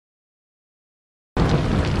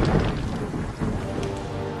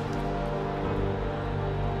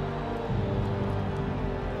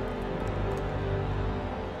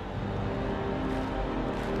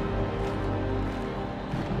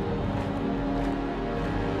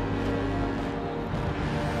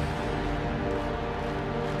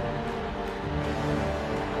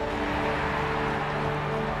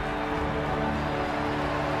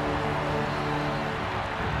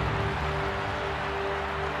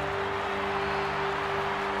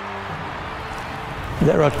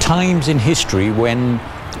There are times in history when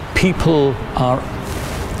people are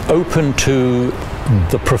open to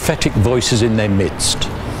the prophetic voices in their midst.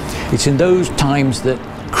 It's in those times that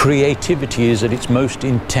creativity is at its most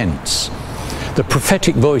intense. The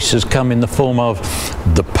prophetic voices come in the form of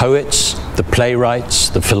the poets, the playwrights,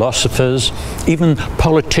 the philosophers, even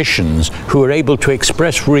politicians who are able to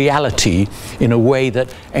express reality in a way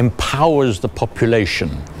that empowers the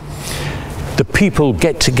population. The people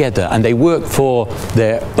get together and they work for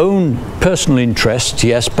their own personal interests,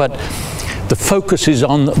 yes, but the focus is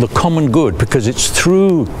on the common good, because it's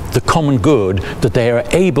through the common good that they are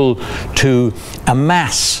able to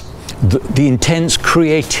amass the intense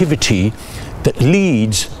creativity that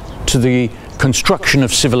leads to the construction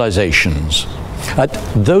of civilizations. At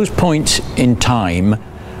those points in time,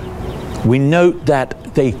 we note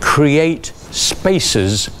that they create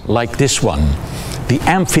spaces like this one, the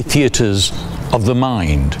amphitheaters of the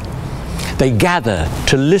mind. They gather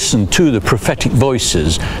to listen to the prophetic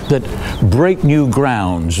voices that break new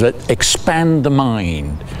grounds, that expand the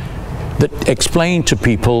mind, that explain to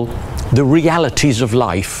people the realities of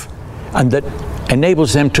life, and that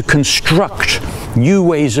enables them to construct new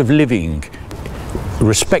ways of living,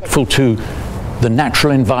 respectful to the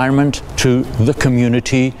natural environment, to the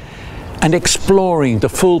community, and exploring the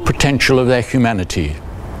full potential of their humanity.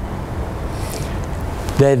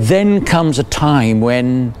 There then comes a time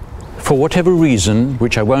when, for whatever reason,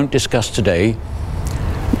 which I won't discuss today,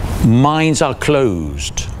 minds are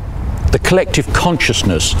closed. The collective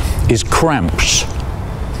consciousness is cramped.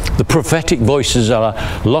 The prophetic voices are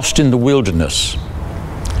lost in the wilderness.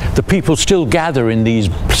 The people still gather in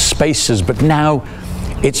these spaces, but now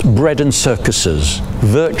it's bread and circuses,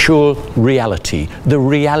 virtual reality, the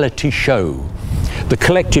reality show. The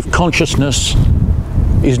collective consciousness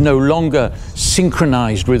is no longer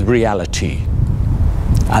synchronized with reality.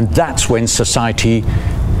 And that's when society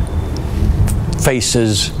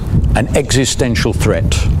faces an existential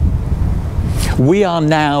threat. We are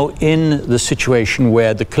now in the situation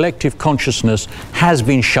where the collective consciousness has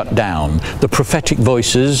been shut down. The prophetic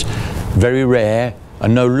voices, very rare, are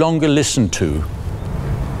no longer listened to.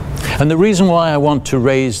 And the reason why I want to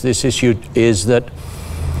raise this issue is that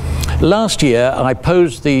last year I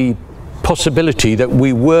posed the possibility that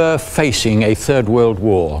we were facing a Third World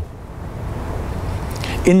War.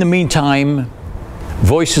 In the meantime,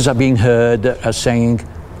 voices are being heard that are saying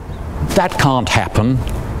that can't happen.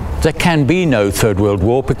 There can be no Third World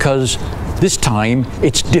War because this time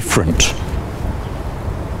it's different.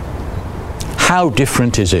 How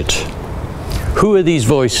different is it? Who are these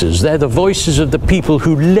voices? They're the voices of the people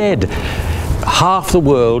who led half the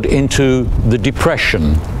world into the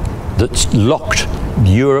depression that's locked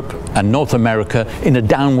Europe and North America in a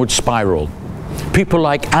downward spiral. People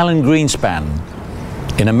like Alan Greenspan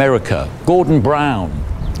in America, Gordon Brown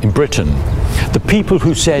in Britain, the people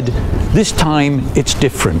who said, this time it's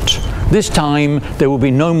different. This time there will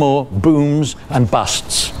be no more booms and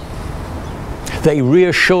busts. They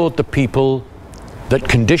reassured the people that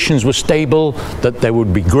conditions were stable, that there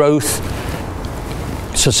would be growth,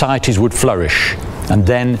 societies would flourish, and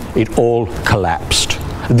then it all collapsed.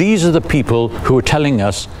 These are the people who are telling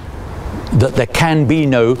us that there can be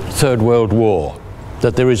no Third World War,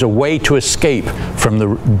 that there is a way to escape from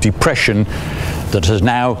the depression that has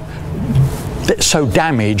now so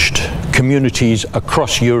damaged communities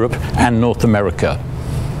across Europe and North America.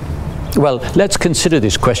 Well, let's consider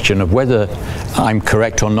this question of whether I'm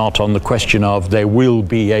correct or not on the question of there will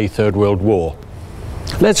be a Third World War.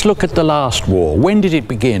 Let's look at the last war. When did it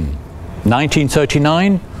begin?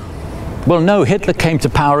 1939? Well, no, Hitler came to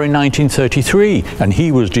power in 1933, and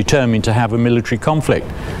he was determined to have a military conflict.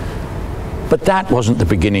 But that wasn't the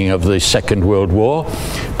beginning of the Second World War,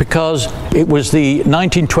 because it was the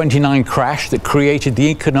 1929 crash that created the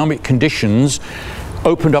economic conditions,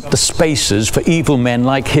 opened up the spaces for evil men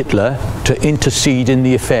like Hitler to intercede in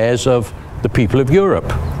the affairs of the people of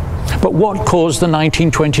Europe. But what caused the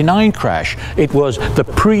 1929 crash? It was the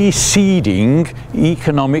preceding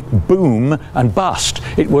economic boom and bust.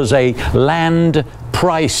 It was a land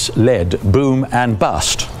price-led boom and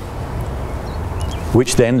bust,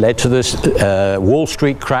 which then led to this Wall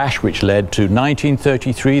Street crash, which led to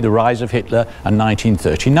 1933, the rise of Hitler, and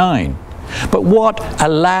 1939. But what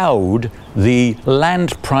allowed the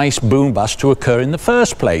land price boom bust to occur in the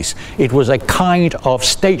first place? It was a kind of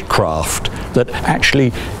statecraft that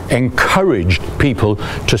actually encouraged people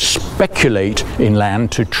to speculate in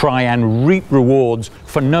land, to try and reap rewards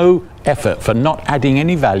for no effort, for not adding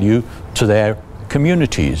any value to their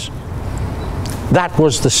communities. That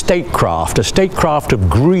was the statecraft, a statecraft of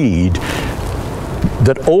greed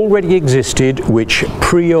that already existed, which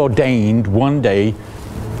preordained one day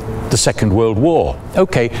the Second World War.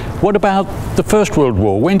 Okay, what about the First World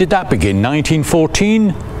War? When did that begin?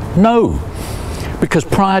 1914? No. Because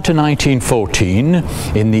prior to 1914,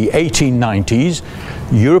 in the 1890s,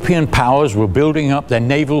 European powers were building up their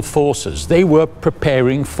naval forces. They were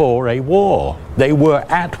preparing for a war. They were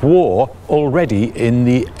at war already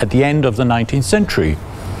at the end of the 19th century.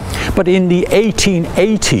 But in the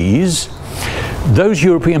 1880s, those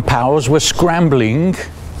European powers were scrambling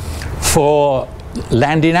for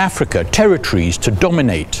land in Africa, territories to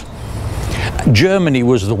dominate. Germany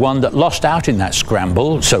was the one that lost out in that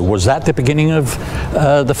scramble. So was that the beginning of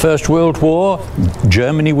the First World War?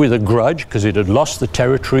 Germany with a grudge because it had lost the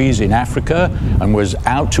territories in Africa and was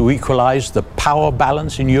out to equalize the power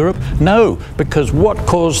balance in Europe? No, because what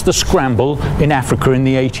caused the scramble in Africa in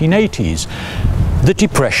the 1880s? The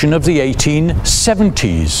depression of the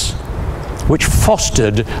 1870s, which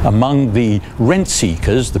fostered among the rent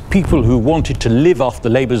seekers, the people who wanted to live off the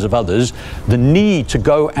labors of others, the need to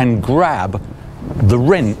go and grab the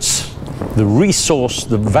rents, the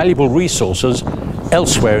valuable resources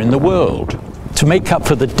elsewhere in the world to make up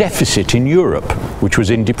for the deficit in Europe, which was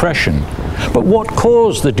in depression. But what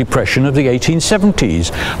caused the depression of the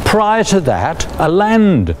 1870s? Prior to that, a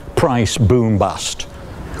land price boom bust,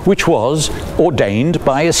 which was ordained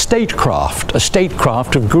by a statecraft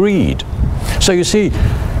of greed. So you see,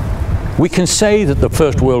 we can say that the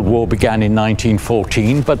First World War began in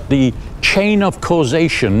 1914, but the chain of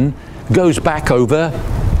causation goes back over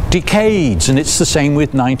decades, and it's the same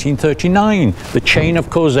with 1939. The chain of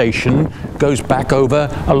causation goes back over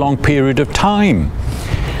a long period of time.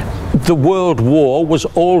 The World War was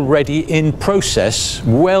already in process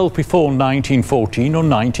well before 1914 or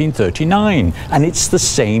 1939, and it's the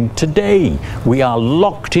same today. We are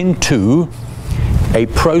locked into a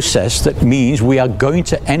process that means we are going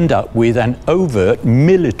to end up with an overt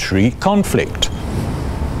military conflict.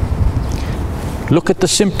 Look at the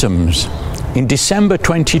symptoms. In December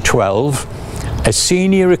 2012, a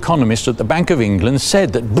senior economist at the Bank of England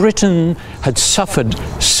said that Britain had suffered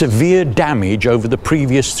severe damage over the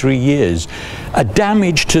previous 3 years. A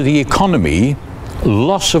damage to the economy,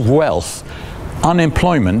 loss of wealth,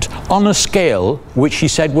 unemployment, on a scale which he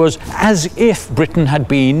said was as if Britain had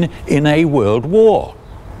been in a world war.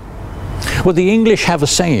 Well, the English have a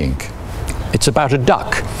saying. It's about a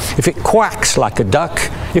duck. If it quacks like a duck,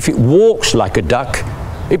 if it walks like a duck,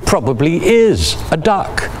 it probably is a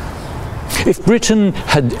duck. If Britain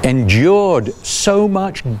had endured so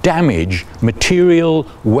much damage, material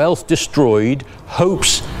wealth destroyed,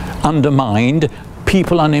 hopes undermined,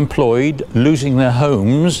 people unemployed, losing their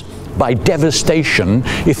homes by devastation,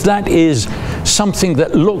 if that is something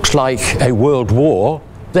that looks like a world war,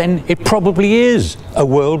 then it probably is a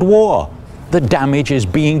world war. The damage is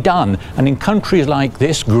being done. And in countries like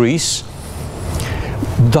this, Greece,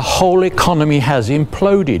 the whole economy has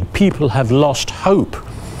imploded. People have lost hope.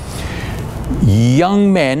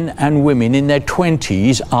 Young men and women in their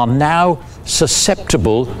 20s are now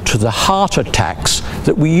susceptible to the heart attacks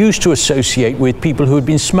that we used to associate with people who had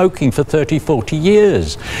been smoking for 30, 40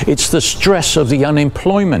 years. It's the stress of the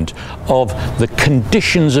unemployment, of the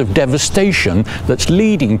conditions of devastation that's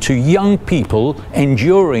leading to young people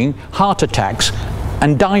enduring heart attacks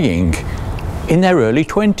and dying in their early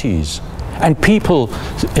 20s. And people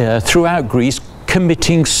throughout Greece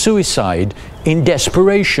committing suicide in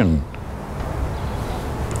desperation.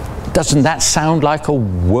 Doesn't that sound like a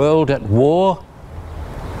world at war?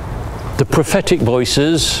 The prophetic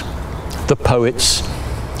voices, the poets,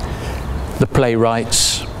 the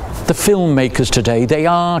playwrights, the filmmakers today, they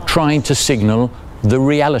are trying to signal the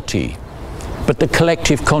reality. But the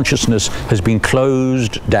collective consciousness has been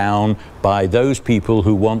closed down by those people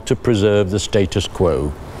who want to preserve the status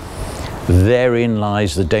quo. Therein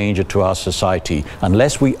lies the danger to our society.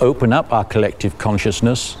 Unless we open up our collective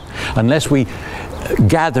consciousness, unless we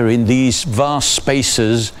gather in these vast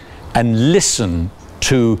spaces and listen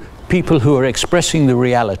to people who are expressing the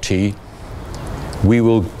reality, we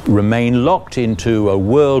will remain locked into a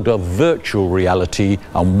world of virtual reality,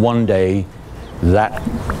 and one day that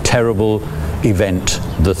terrible event,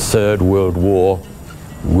 the Third World War,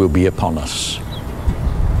 will be upon us.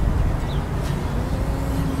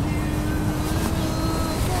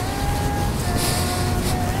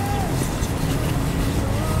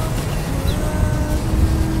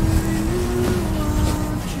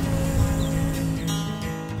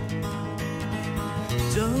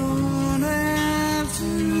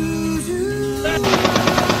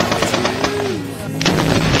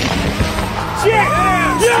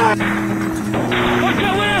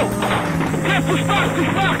 Push back! Push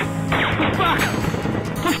back! Push back!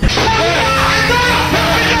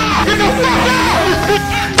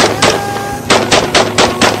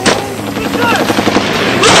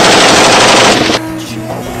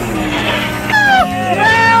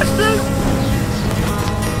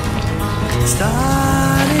 Stop.